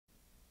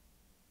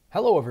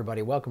Hello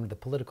everybody, welcome to the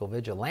Political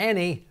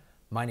Vigilante.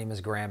 My name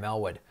is Graham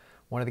Elwood.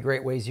 One of the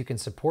great ways you can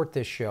support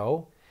this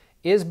show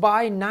is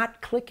by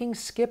not clicking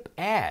skip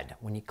ad.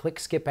 When you click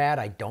skip ad,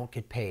 I don't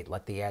get paid.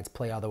 Let the ads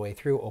play all the way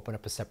through, open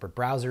up a separate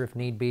browser if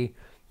need be.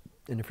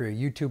 And if you're a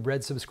YouTube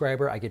Red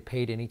subscriber, I get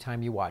paid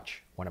anytime you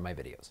watch one of my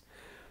videos.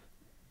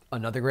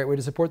 Another great way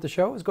to support the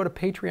show is go to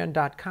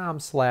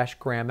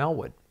patreon.com/Graham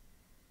Elwood.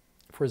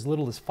 For as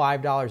little as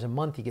 $5 a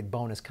month, you get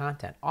bonus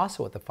content.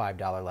 Also at the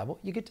 $5 level,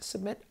 you get to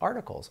submit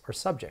articles or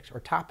subjects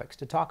or topics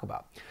to talk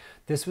about.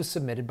 This was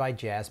submitted by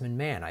Jasmine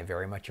Mann. I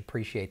very much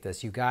appreciate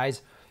this. You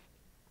guys,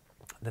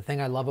 the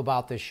thing I love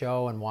about this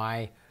show and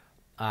why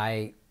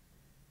I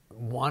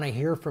want to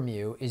hear from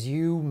you is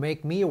you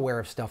make me aware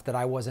of stuff that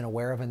I wasn't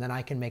aware of, and then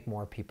I can make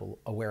more people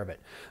aware of it.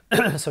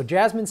 So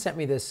Jasmine sent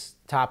me this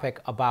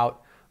topic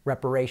about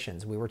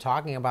reparations. We were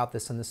talking about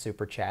this in the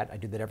super chat. I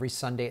do that every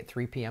Sunday at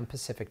 3 p.m.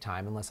 Pacific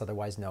time, unless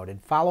otherwise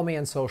noted. Follow me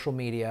on social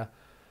media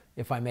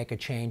if I make a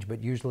change,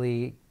 but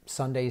usually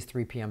Sundays,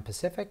 3 p.m.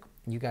 Pacific.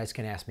 You guys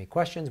can ask me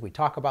questions. We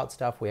talk about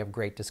stuff. We have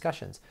great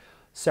discussions.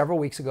 Several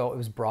weeks ago, it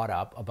was brought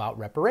up about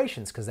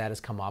reparations because that has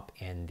come up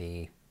in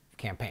the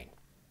campaign.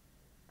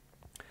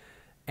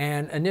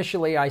 And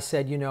initially I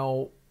said, you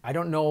know, I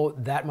don't know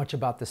that much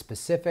about the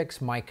specifics.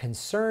 My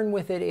concern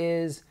with it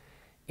is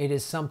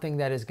something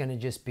that is going to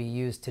just be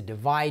used to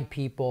divide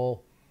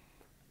people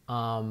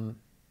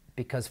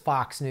because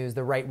Fox News,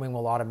 the right wing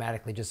will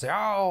automatically just say,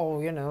 oh,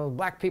 you know,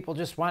 black people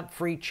just want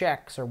free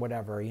checks or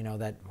whatever, you know,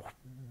 that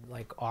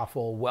like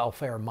awful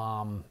welfare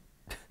mom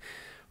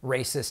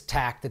racist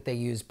tack that they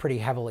used pretty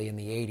heavily in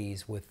the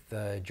 80s with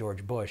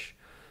George Bush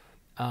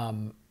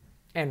and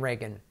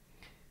Reagan.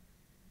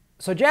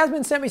 So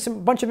Jasmine sent me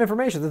some bunch of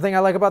information. The thing I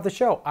like about the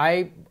show,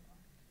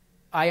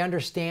 I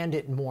understand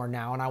it more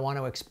now, and I want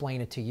to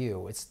explain it to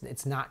you.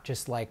 It's not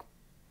just like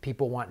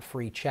people want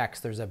free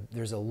checks. There's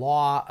a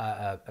law,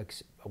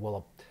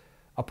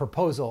 a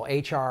proposal,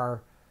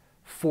 HR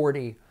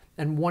 40,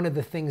 and one of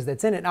the things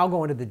that's in it, and I'll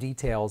go into the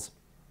details,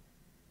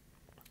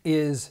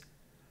 is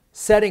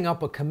setting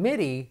up a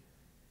committee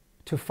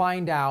to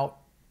find out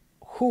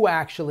who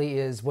actually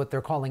is what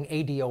they're calling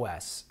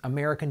ADOS,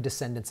 American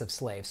Descendants of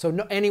Slaves.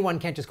 So anyone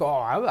can't just go,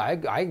 oh,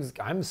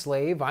 I'm a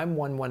slave, I'm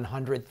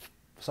 1/100th,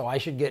 so I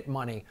should get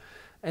money.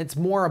 It's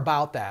more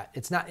about that.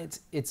 It's not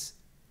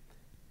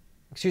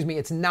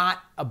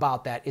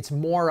about that. It's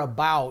more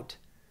about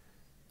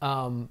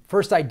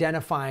first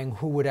identifying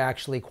who would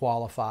actually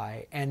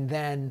qualify, and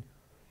then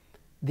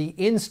the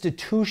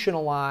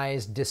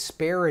institutionalized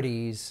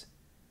disparities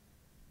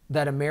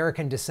that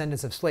American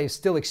descendants of slaves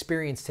still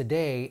experience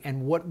today,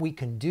 and what we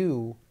can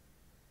do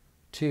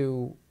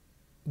to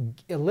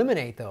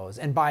eliminate those.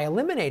 And by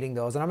eliminating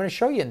those, and I'm going to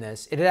show you in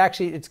this,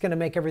 it's going to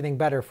make everything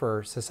better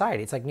for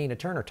society. It's like Nina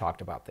Turner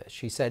talked about this.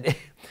 She said,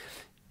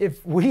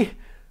 if we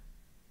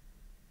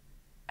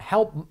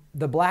help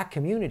the black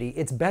community,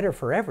 it's better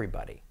for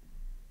everybody.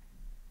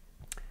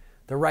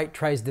 The right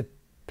tries to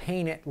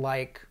paint it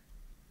like,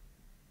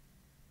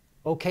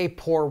 okay,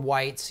 poor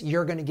whites,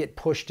 you're going to get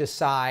pushed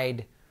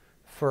aside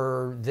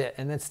for the,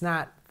 and that's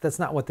not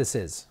what this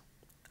is.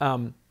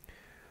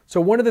 So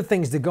one of the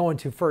things to go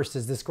into first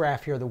is this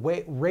graph here. The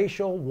way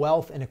racial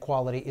wealth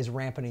inequality is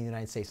rampant in the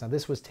United States. Now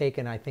this was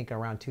taken, I think,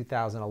 around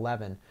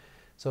 2011.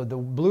 So the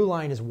blue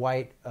line is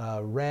white,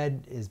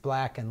 red is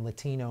black, and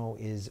Latino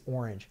is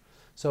orange.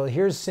 So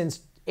here's since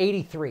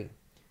 83.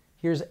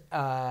 Here's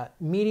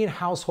median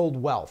household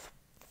wealth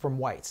from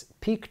whites.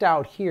 Peaked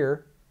out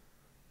here,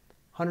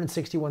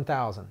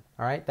 161,000.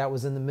 All right, that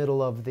was in the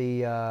middle of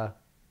the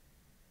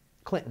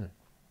Clinton.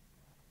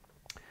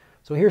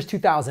 So here's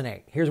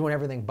 2008. Here's when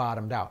everything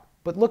bottomed out.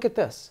 But look at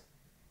this.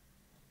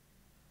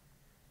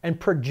 And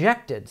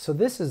projected, so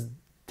this is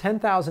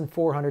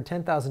 10,400,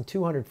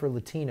 10,200 for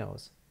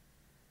Latinos.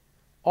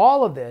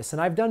 All of this,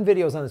 and I've done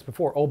videos on this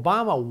before,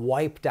 Obama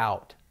wiped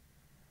out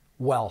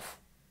wealth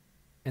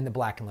in the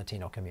black and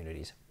Latino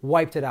communities.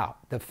 Wiped it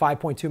out. The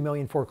 5.2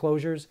 million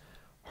foreclosures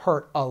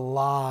hurt a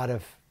lot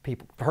of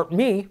people. Hurt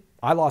me.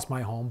 I lost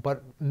my home,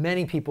 but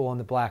many people in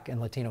the black and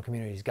Latino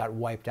communities got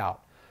wiped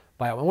out.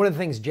 And one of the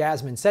things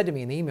Jasmine said to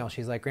me in the email,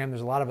 she's like, Graham, there's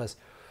a lot of us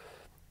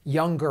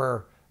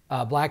younger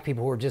black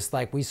people who are just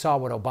like, we saw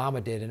what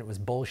Obama did and it was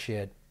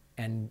bullshit.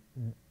 And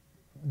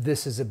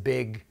this is a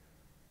big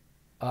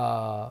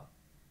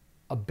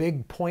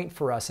point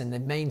for us in the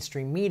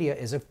mainstream media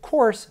is, of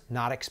course,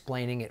 not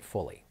explaining it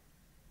fully.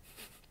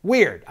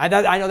 Weird. I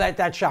know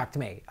that shocked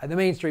me. The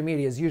mainstream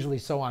media is usually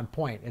so on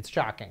point. It's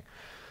shocking.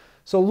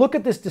 So look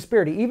at this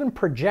disparity, even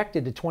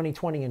projected to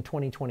 2020 and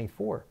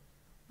 2024.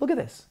 Look at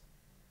this.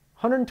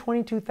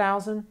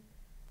 122,000,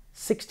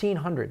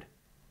 1,600.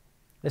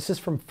 This is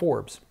from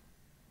Forbes.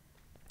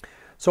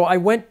 So I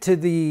went to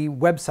the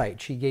website.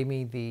 She gave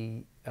me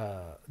the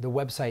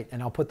website,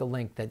 and I'll put the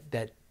link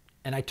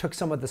and I took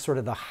some of the sort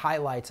of the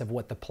highlights of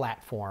what the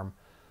platform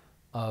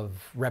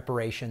of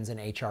reparations and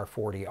HR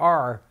 40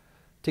 are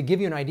to give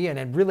you an idea.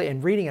 And really,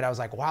 in reading it, I was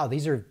like, wow,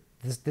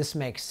 this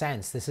makes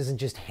sense. This isn't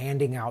just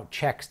handing out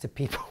checks to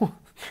people.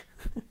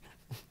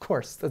 Of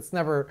course, that's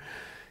never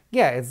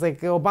Yeah, it's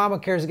like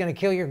Obamacare is going to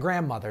kill your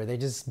grandmother. They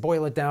just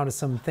boil it down to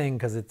something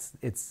because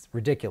it's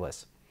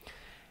ridiculous.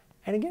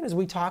 And again, as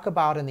we talk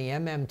about in the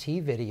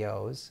MMT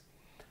videos,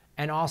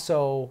 and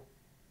also,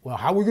 well,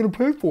 how are we going to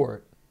pay for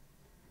it?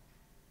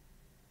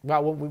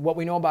 Well, what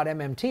we know about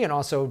MMT, and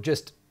also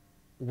just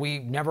we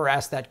never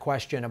asked that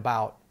question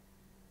about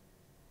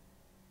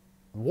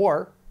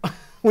war.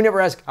 We never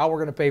ask how we're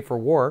going to pay for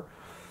war.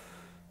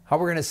 How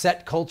we're going to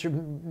set culture,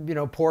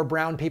 poor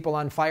brown people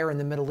on fire in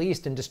the Middle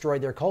East and destroy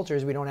their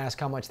cultures. We don't ask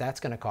how much that's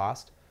going to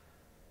cost.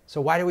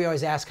 So why do we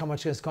always ask how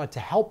much it's going to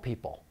help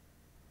people?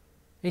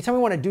 Anytime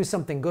we want to do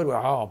something good, we're,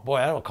 oh boy,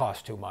 that'll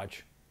cost too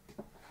much.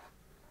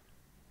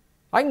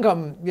 I can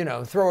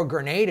come, throw a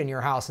grenade in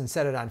your house and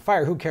set it on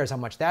fire. Who cares how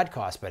much that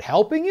costs? But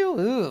helping you?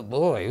 Oh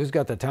boy, who's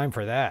got the time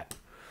for that?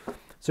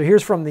 So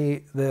here's from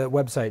the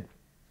website.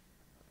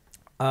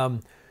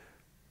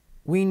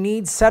 We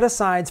need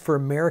set-asides for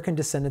American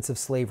descendants of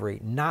slavery,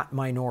 not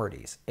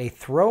minorities. A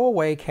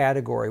throwaway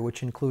category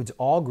which includes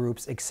all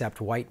groups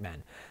except white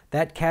men.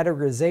 That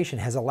categorization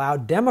has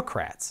allowed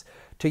Democrats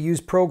to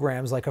use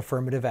programs like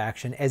affirmative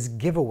action as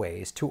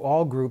giveaways to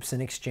all groups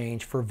in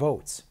exchange for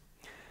votes.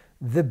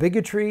 The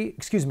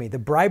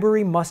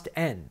bribery must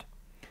end.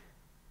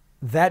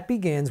 That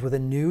begins with a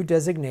new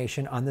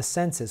designation on the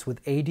census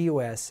with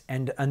ADOS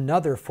and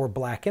another for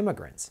black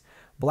immigrants.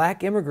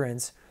 Black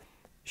immigrants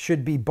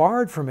should be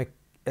barred from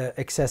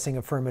accessing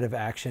affirmative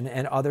action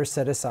and other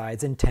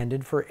set-asides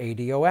intended for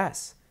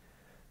ADOS,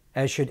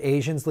 as should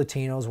Asians,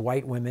 Latinos,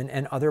 white women,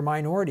 and other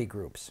minority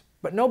groups.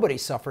 But nobody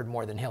suffered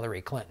more than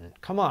Hillary Clinton.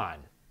 Come on.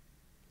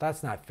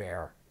 That's not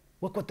fair.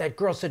 Look what that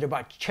girl said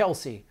about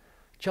Chelsea.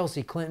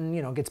 Chelsea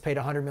Clinton, gets paid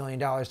 $100 million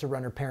to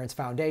run her parents'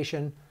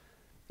 foundation.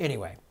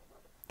 Anyway,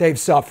 they've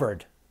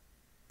suffered,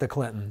 the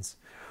Clintons.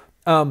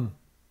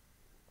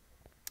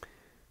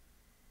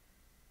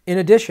 In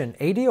addition,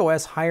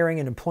 ADOS hiring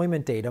and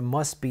employment data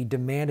must be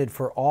demanded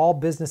for all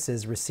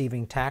businesses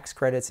receiving tax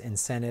credits,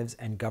 incentives,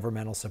 and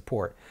governmental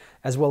support,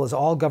 as well as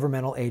all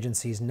governmental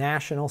agencies,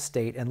 national,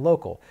 state, and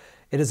local.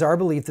 It is our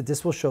belief that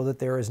this will show that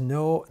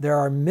there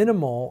are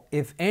minimal,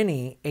 if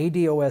any,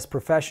 ADOS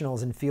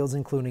professionals in fields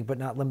including but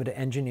not limited to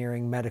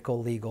engineering,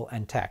 medical, legal,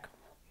 and tech.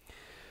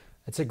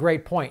 It's a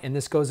great point, and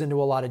this goes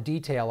into a lot of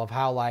detail of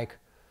how, like,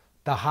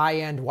 the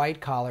high-end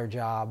white-collar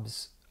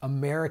jobs,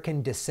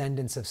 American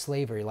descendants of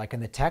slavery, like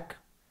in the tech,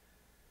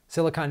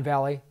 Silicon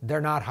Valley,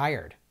 they're not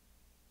hired.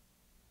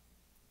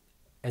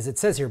 As it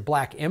says here,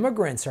 black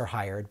immigrants are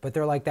hired, but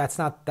they're like, that's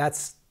not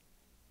that's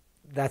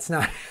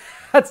not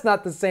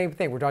the same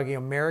thing. We're talking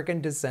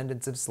American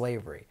descendants of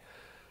slavery.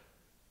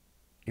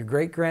 Your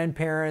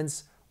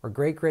great-grandparents or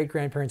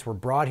great-great-grandparents were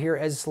brought here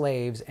as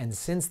slaves, and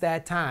since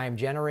that time,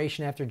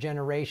 generation after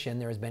generation,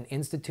 there has been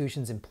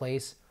institutions in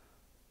place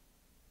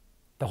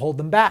to hold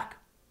them back.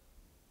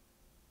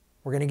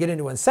 We're going to get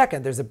into in a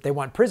second. They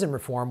want prison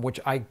reform, which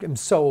I am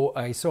so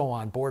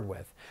on board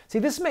with. See,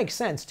 this makes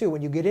sense, too,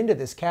 when you get into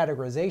this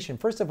categorization.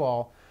 First of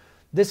all,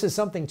 this is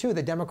something, too,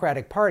 the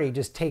Democratic Party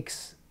just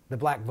takes the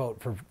black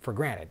vote for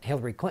granted.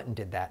 Hillary Clinton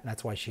did that, and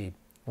that's why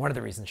one of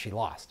the reasons she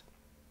lost.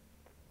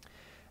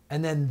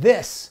 And then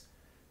this,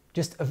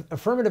 just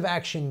affirmative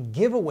action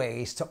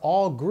giveaways to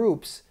all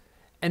groups,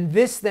 and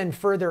this then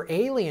further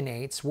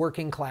alienates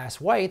working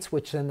class whites,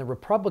 which then the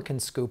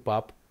Republicans scoop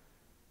up,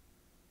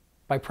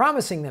 by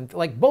promising them,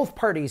 like, both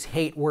parties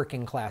hate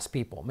working class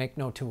people, make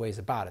no two ways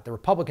about it. The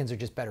Republicans are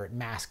just better at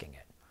masking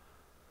it.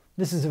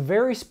 This is a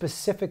very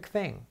specific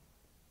thing.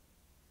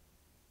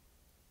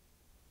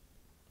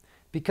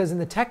 Because in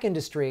the tech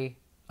industry,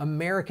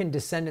 American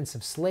descendants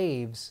of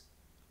slaves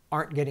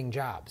aren't getting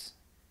jobs.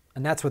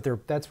 And that's what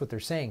they're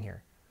saying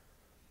here.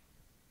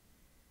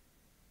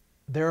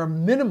 There are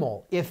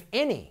minimal, if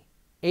any,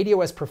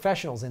 ADOS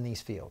professionals in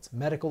these fields,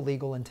 medical,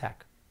 legal, and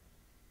tech.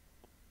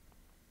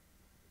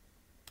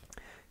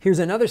 Here's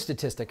another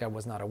statistic I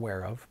was not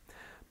aware of.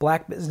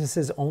 Black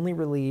businesses only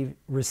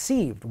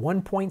received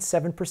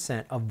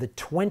 1.7% of the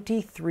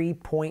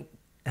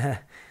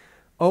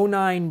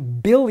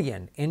 $23.09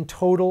 billion in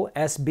total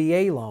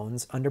SBA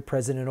loans under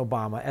President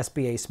Obama,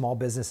 SBA Small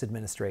Business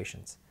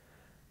Administrations,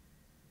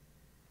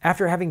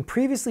 after having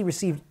previously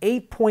received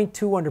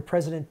 8.2 under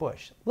President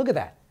Bush. Look at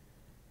that.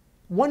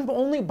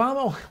 Only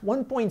Obama,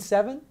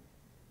 1.7?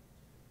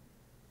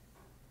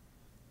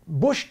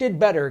 Bush did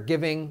better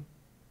giving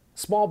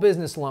small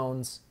business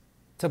loans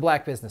to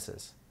black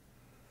businesses.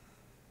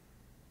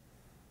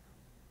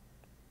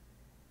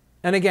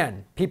 And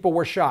again, people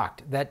were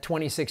shocked that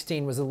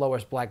 2016 was the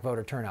lowest black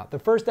voter turnout. The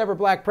first ever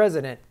black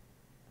president,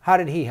 how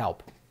did he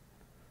help?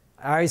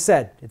 I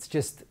said, it's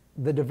just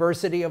the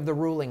diversity of the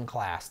ruling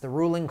class. The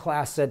ruling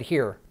class said,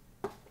 here,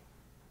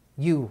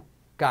 you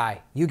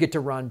guy, you get to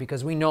run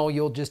because we know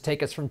you'll just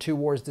take us from 2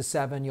 wars to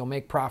 7. You'll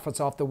make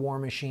profits off the war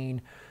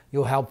machine.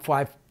 You'll help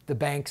the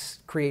banks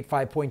create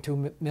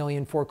 5.2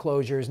 million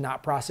foreclosures,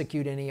 not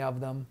prosecute any of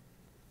them.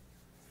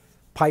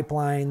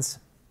 Pipelines.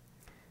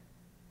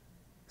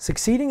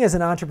 Succeeding as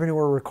an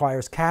entrepreneur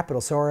requires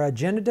capital, so our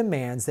agenda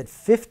demands that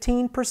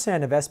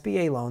 15% of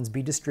SBA loans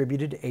be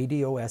distributed to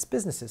ADOS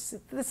businesses.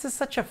 This is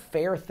such a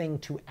fair thing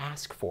to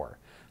ask for.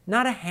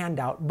 Not a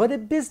handout, but a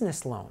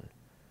business loan.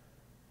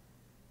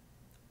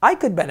 I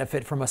could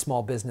benefit from a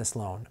small business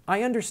loan.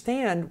 I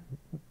understand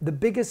the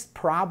biggest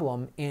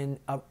problem in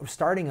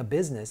starting a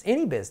business,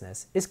 any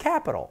business, is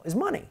capital, is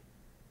money,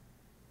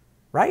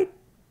 right?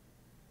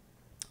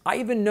 I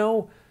even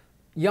know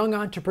young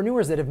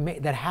entrepreneurs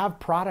that have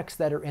products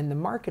that are in the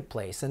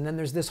marketplace, and then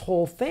there's this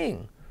whole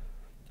thing.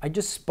 I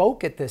just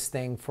spoke at this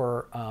thing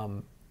for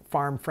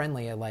Farm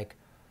Friendly,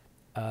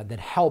 that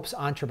helps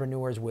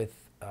entrepreneurs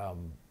with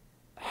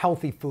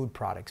healthy food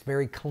products,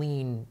 very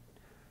clean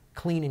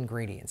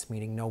ingredients,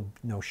 meaning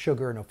no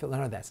sugar,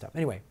 none of that stuff.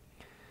 Anyway,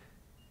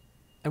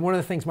 and one of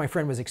the things my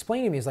friend was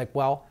explaining to me is like,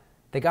 well,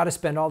 they got to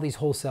spend all these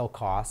wholesale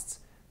costs.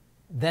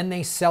 Then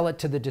they sell it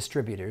to the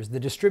distributors. The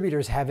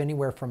distributors have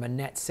anywhere from a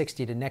net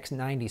 60 to net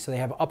 90, so they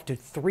have up to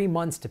 3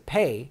 months to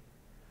pay.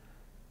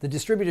 The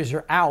distributors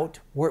are out.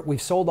 We've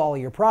sold all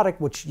of your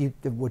product, which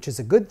is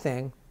a good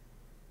thing.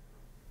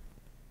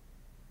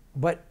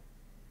 But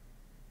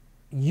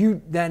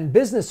you then,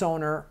 business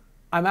owner,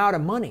 I'm out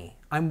of money.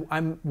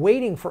 I'm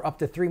waiting for up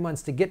to 3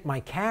 months to get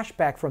my cash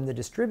back from the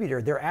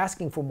distributor. They're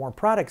asking for more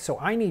products, so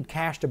I need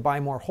cash to buy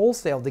more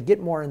wholesale to get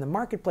more in the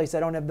marketplace. I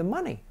don't have the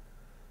money.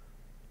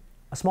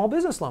 A small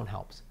business loan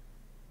helps.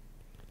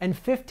 And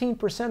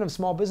 15% of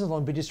small business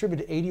loan be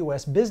distributed to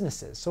ADOS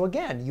businesses. So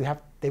again,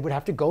 they would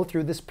have to go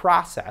through this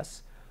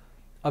process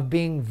of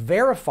being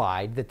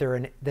verified that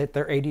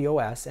they're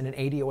ADOS and an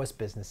ADOS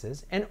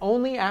businesses, and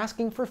only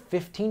asking for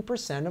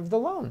 15% of the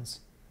loans.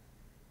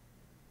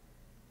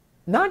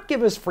 Not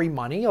give us free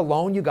money. A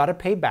loan you got to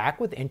pay back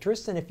with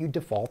interest, and if you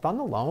default on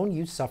the loan,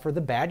 you suffer the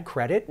bad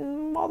credit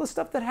and all the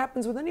stuff that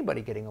happens with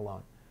anybody getting a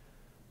loan.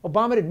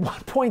 Obama did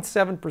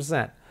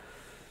 1.7%.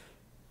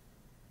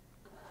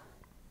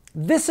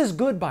 This is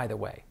good, by the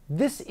way.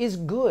 This is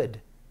good.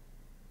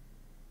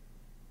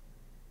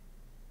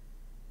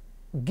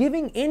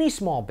 Giving any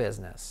small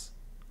business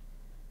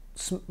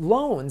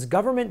loans,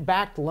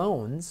 government-backed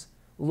loans,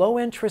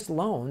 low-interest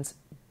loans,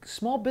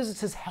 small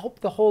businesses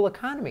help the whole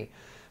economy.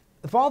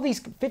 If all these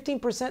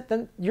 15%,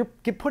 then you're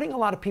putting a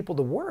lot of people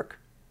to work.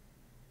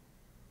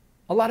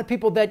 A lot of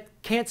people that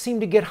can't seem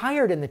to get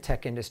hired in the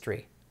tech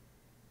industry.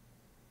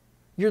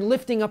 You're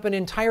lifting up an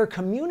entire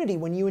community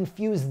when you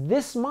infuse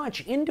this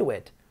much into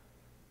it.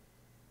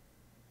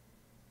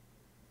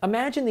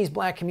 Imagine these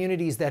black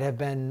communities that have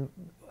been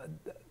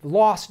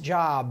lost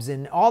jobs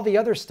and all the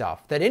other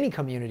stuff that any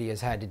community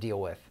has had to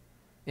deal with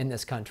in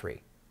this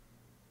country.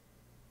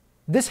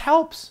 This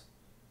helps.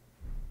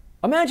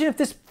 Imagine if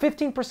this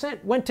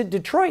 15% went to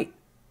Detroit.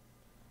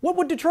 What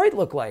would Detroit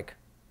look like?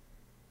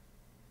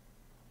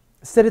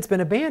 Instead, it's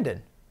been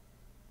abandoned.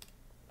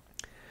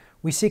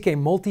 We seek a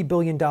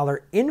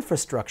multi-billion-dollar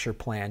infrastructure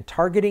plan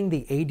targeting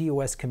the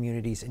ADOS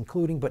communities,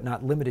 including but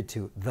not limited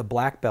to the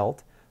Black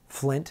Belt,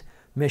 Flint,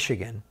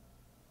 Michigan.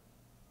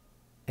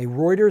 A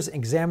Reuters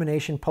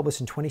examination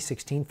published in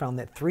 2016 found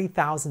that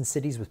 3,000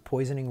 cities with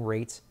poisoning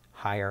rates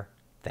higher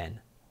than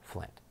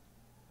Flint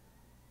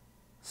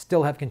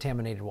still have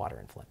contaminated water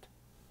in Flint.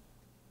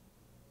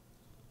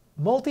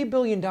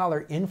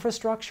 Multi-billion-dollar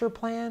infrastructure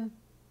plan?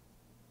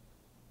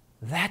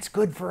 That's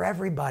good for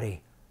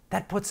everybody.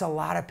 That puts a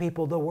lot of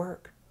people to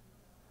work.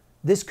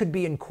 This could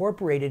be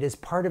incorporated as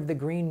part of the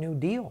Green New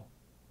Deal.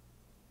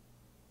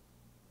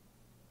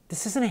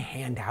 This isn't a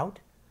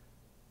handout.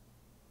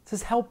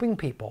 This is helping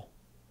people.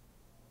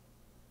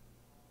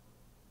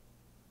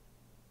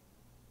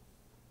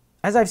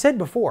 As I've said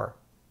before,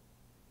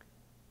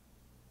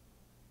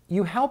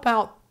 you help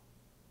out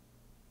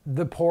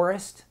the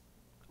poorest,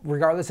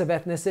 regardless of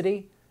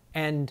ethnicity,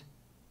 and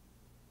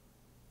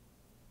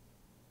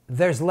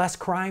there's less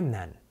crime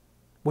then,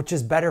 which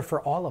is better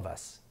for all of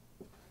us.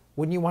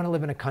 Wouldn't you want to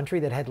live in a country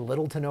that had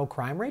little to no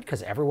crime rate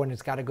because everyone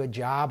has got a good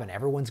job and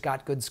everyone's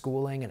got good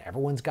schooling and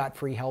everyone's got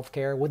free health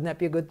care? Wouldn't that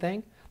be a good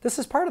thing? This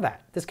is part of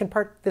that. This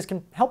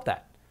can help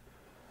that.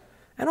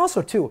 And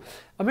also, too,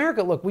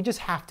 America, look, we just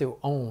have to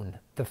own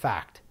the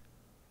fact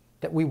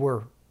that we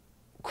were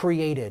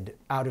created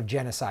out of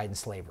genocide and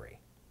slavery.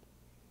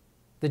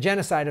 The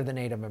genocide of the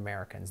Native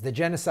Americans, the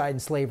genocide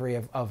and slavery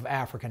of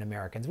African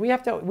Americans. We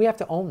have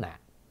to own that.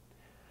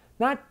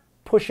 Not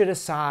push it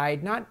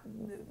aside, not,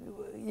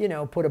 you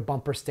know, put a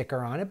bumper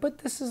sticker on it, but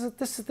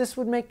this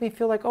would make me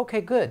feel like,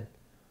 okay, good.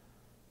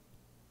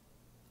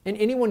 And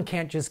anyone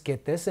can't just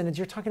get this. And as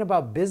you're talking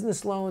about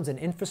business loans and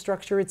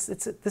infrastructure,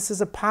 this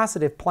is a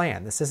positive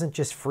plan. This isn't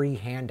just free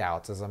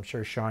handouts, as I'm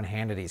sure Sean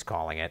Hannity's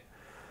calling it.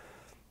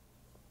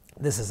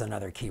 This is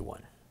another key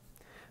one.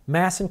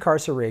 Mass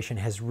incarceration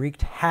has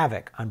wreaked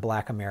havoc on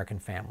black American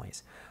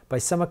families. By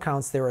some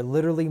accounts, there are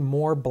literally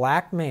more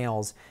black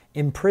males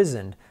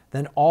imprisoned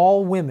than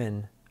all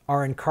women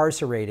are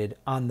incarcerated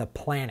on the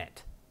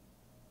planet.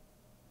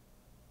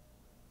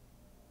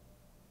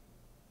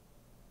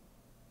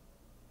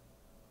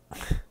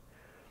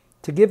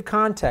 To give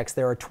context,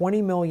 there are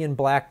 20 million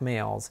black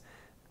males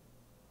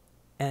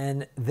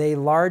and they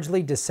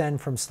largely descend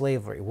from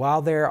slavery.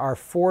 While there are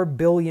 4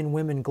 billion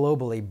women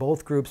globally,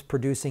 both groups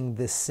producing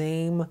the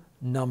same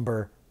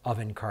number of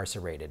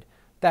incarcerated.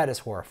 That is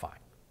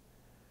horrifying.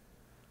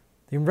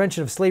 The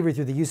invention of slavery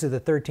through the use of the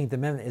 13th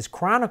Amendment is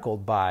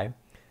chronicled by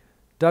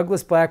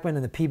Douglas Blackman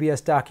in the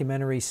PBS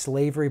documentary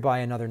Slavery by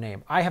Another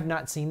Name. I have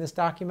not seen this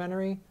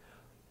documentary,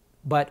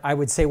 but I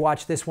would say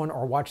watch this one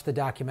or watch the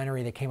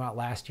documentary that came out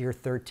last year,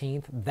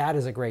 13th. That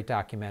is a great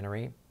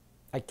documentary.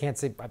 I can't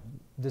say,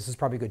 this is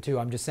probably good too.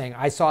 I'm just saying,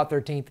 I saw it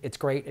 13th. It's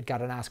great. It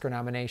got an Oscar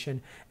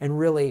nomination and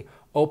really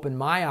opened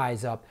my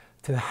eyes up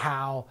to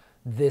how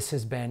this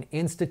has been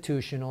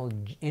institutional,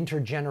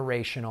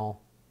 intergenerational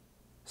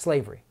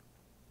slavery.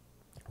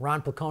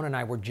 Ron Placone and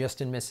I were just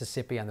in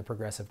Mississippi on the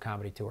Progressive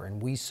Comedy Tour, and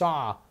we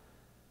saw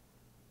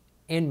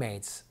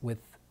inmates with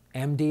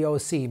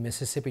MDOC,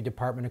 Mississippi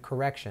Department of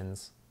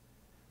Corrections,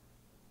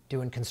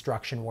 doing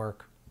construction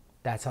work.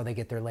 That's how they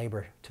get their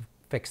labor to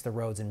fix the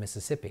roads in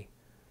Mississippi.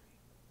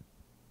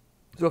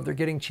 So if they're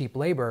getting cheap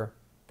labor,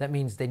 that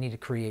means they need to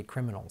create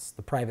criminals.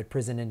 The private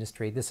prison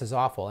industry, this is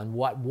awful. And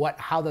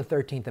how the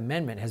 13th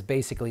Amendment has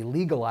basically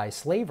legalized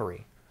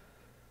slavery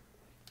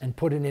and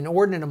put an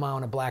inordinate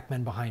amount of black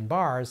men behind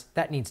bars,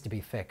 that needs to be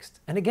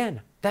fixed. And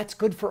again, that's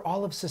good for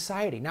all of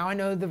society. Now I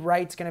know the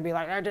right's gonna be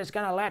like, I'm just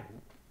gonna let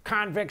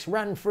convicts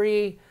run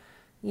free.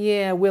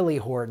 Yeah, Willie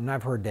Horton,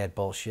 I've heard that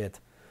bullshit.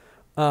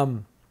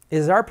 It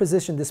is our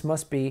position this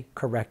must be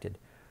corrected.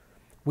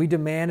 We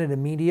demand an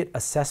immediate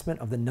assessment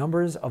of the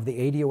numbers of the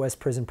ADOS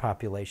prison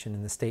population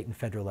in the state and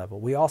federal level.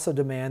 We also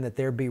demand that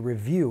there be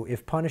review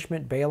if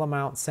punishment, bail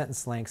amount,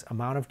 sentence lengths,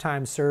 amount of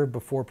time served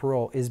before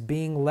parole is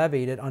being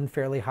levied at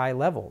unfairly high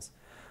levels.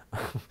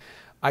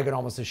 I can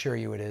almost assure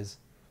you it is.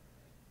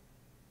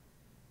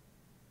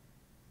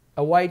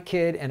 A white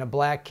kid and a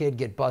black kid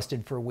get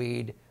busted for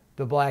weed.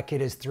 The black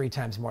kid is 3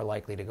 times more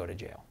likely to go to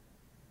jail.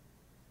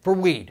 For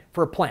weed,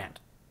 for a plant.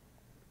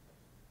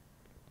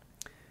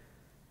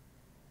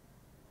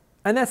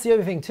 And that's the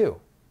other thing too.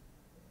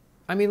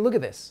 I mean, look at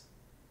this.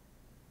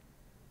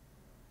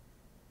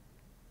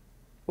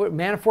 What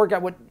Manafort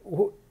got?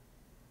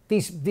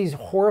 These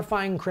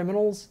horrifying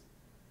criminals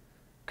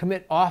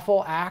commit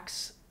awful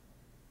acts,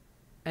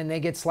 and they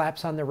get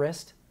slaps on the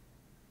wrist.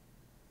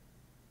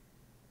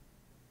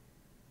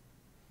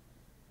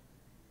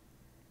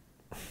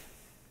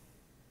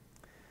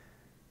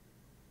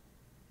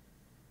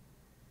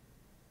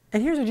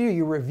 And here's what you do: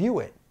 you review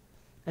it.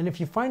 And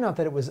if you find out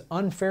that it was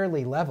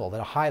unfairly leveled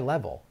at a high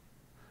level,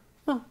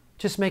 well,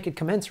 just make it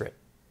commensurate.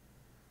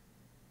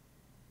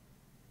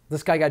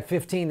 This guy got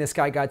 15, this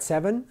guy got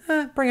 7.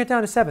 Bring it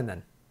down to 7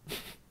 then.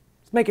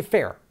 Let's make it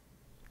fair.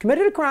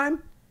 Committed a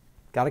crime,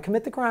 got to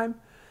commit the crime.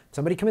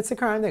 Somebody commits the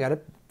crime, they got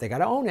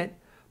to own it.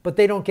 But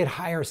they don't get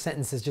higher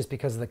sentences just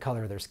because of the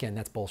color of their skin.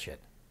 That's bullshit.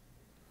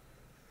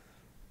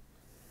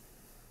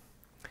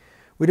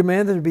 We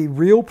demand there be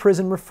real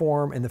prison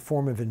reform in the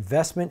form of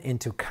investment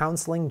into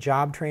counseling,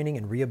 job training,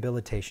 and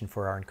rehabilitation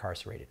for our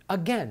incarcerated.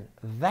 Again,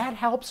 that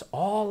helps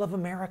all of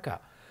America.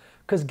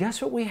 Because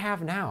guess what we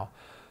have now?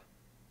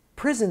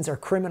 Prisons are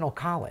criminal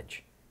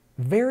college.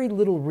 Very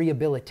little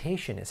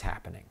rehabilitation is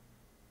happening.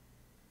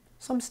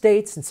 Some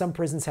states and some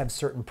prisons have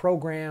certain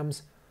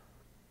programs,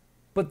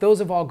 but those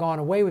have all gone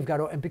away. We've got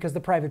to, and because the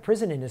private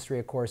prison industry,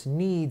 of course,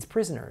 needs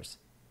prisoners.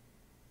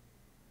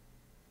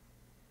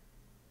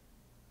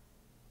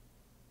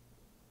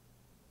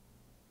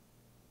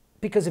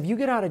 Because if you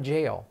get out of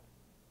jail,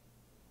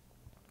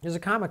 there's a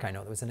comic I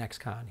know that was an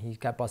ex-con. He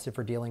got busted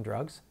for dealing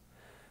drugs.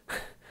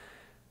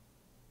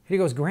 He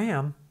goes,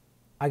 Graham,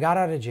 I got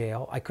out of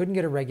jail. I couldn't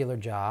get a regular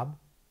job.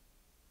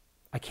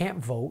 I can't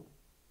vote.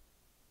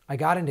 I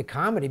got into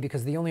comedy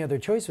because the only other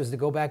choice was to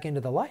go back into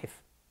the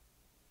life.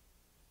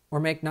 Or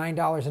make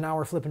 $9 an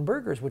hour flipping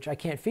burgers, which I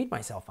can't feed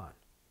myself on.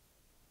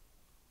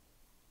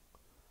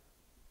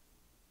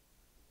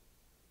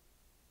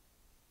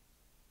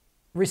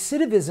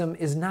 Recidivism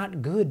is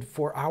not good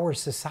for our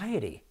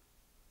society.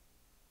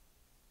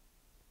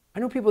 I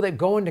know people that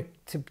go into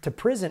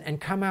prison and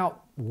come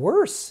out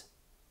worse.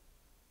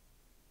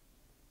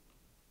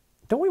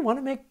 Don't we want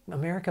to make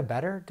America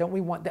better? Don't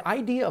we want... The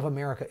idea of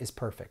America is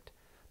perfect.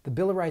 The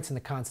Bill of Rights and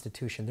the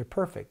Constitution, they're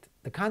perfect.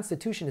 The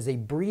Constitution is a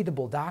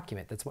breathable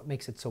document. That's what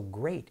makes it so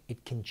great.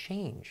 It can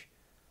change.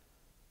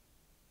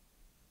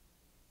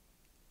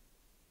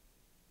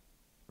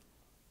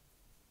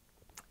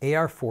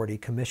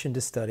 AR-40 commissioned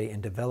to study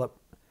and develop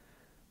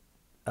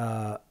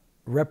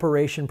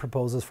reparation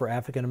proposals for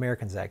African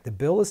Americans Act. The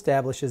bill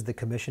establishes the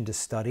commission to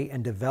study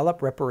and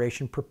develop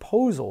reparation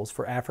proposals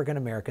for African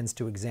Americans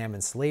to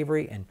examine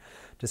slavery and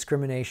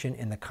discrimination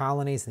in the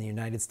colonies in the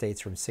United States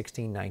from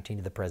 1619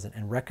 to the present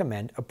and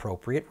recommend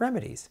appropriate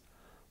remedies.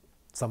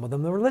 Some of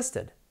them are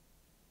listed.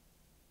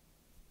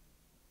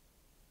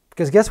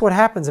 Because guess what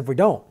happens if we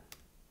don't?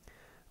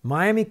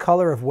 Miami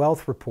Color of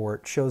Wealth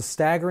report shows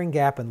staggering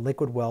gap in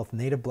liquid wealth.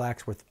 Native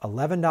blacks worth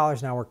 $11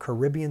 an hour,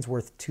 Caribbeans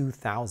worth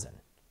 $2,000.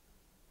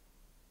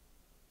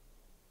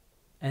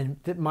 And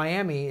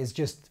Miami is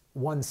just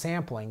one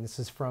sampling. This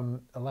is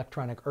from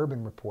Electronic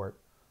Urban Report.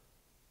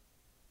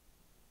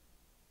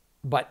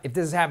 But if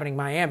this is happening in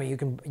Miami,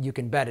 you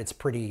can bet it's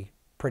pretty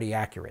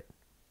accurate.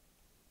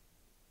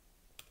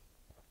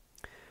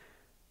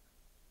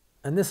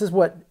 And this is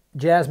what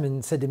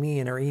Jasmine said to me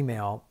in her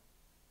email.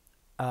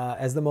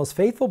 As the most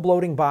faithful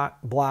bloating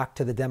bloc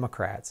to the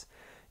Democrats,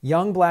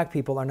 young black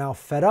people are now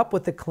fed up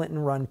with the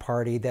Clinton-run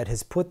party that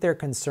has put their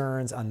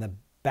concerns on the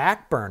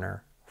back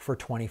burner for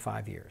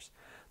 25 years.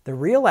 The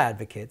real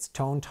advocates,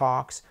 Tone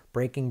Talks,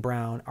 Breaking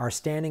Brown, are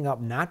standing up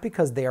not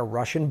because they are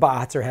Russian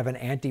bots or have an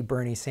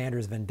anti-Bernie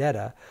Sanders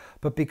vendetta,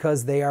 but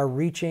because they are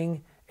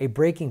reaching a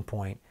breaking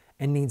point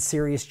and need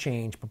serious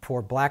change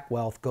before black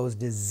wealth goes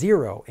to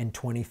zero in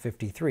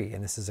 2053.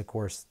 And this is, of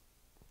course,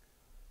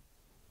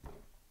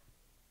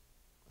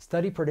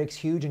 study predicts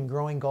huge and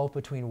growing gulf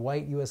between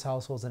white U.S.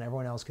 households and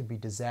everyone else could be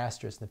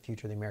disastrous in the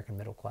future of the American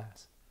middle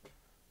class.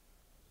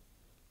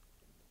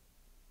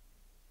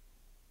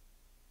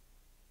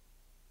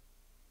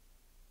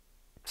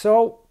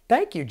 So,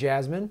 thank you,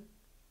 Jasmine.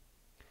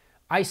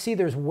 I see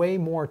there's way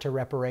more to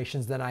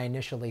reparations than I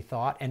initially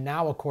thought. And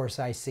now, of course,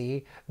 I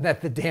see that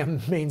the damn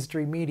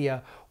mainstream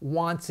media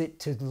wants it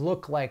to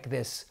look like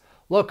this.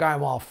 Look,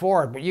 I'm all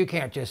for it, but you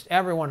can't just,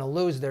 everyone will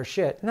lose their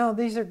shit. No,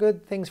 these are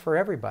good things for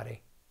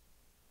everybody.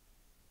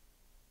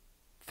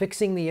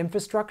 Fixing the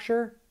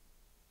infrastructure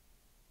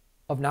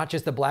of not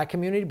just the black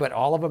community, but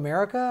all of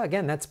America.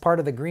 Again, that's part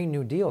of the Green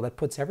New Deal that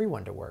puts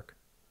everyone to work.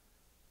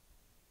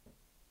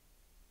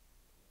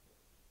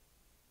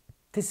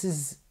 This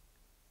is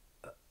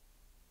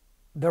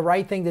the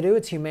right thing to do.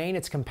 It's humane,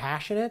 it's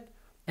compassionate,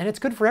 and it's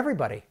good for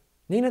everybody.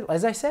 Nina,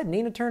 as I said,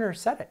 Nina Turner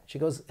said it. She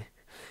goes,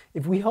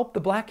 if we help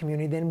the black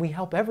community, then we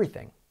help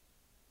everything.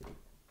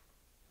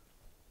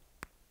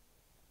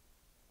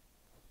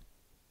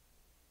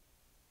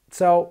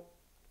 So,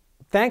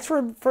 thanks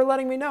for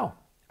letting me know.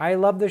 I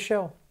love the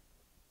show.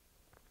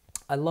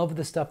 I love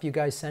the stuff you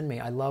guys send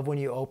me. I love when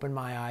you open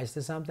my eyes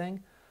to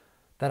something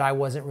that I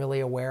wasn't really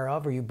aware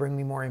of, or you bring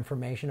me more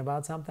information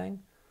about something.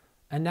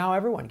 And now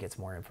everyone gets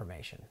more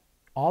information.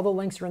 All the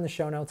links are in the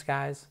show notes,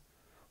 guys.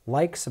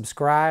 Like,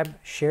 subscribe,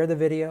 share the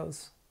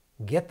videos,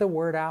 get the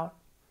word out.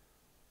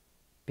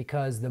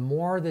 Because the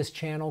more this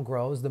channel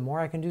grows, the more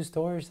I can do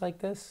stories like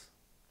this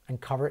and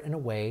cover it in a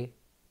way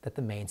that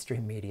the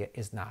mainstream media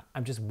is not.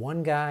 I'm just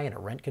one guy in a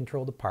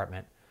rent-controlled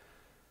apartment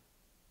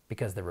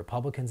because the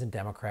Republicans and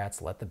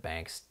Democrats let the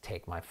banks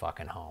take my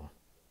fucking home.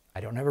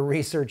 I don't have a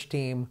research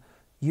team.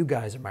 You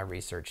guys are my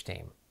research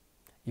team.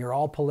 You're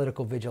all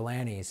political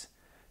vigilantes.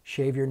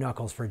 Shave your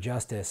knuckles for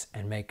justice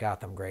and make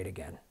Gotham great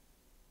again.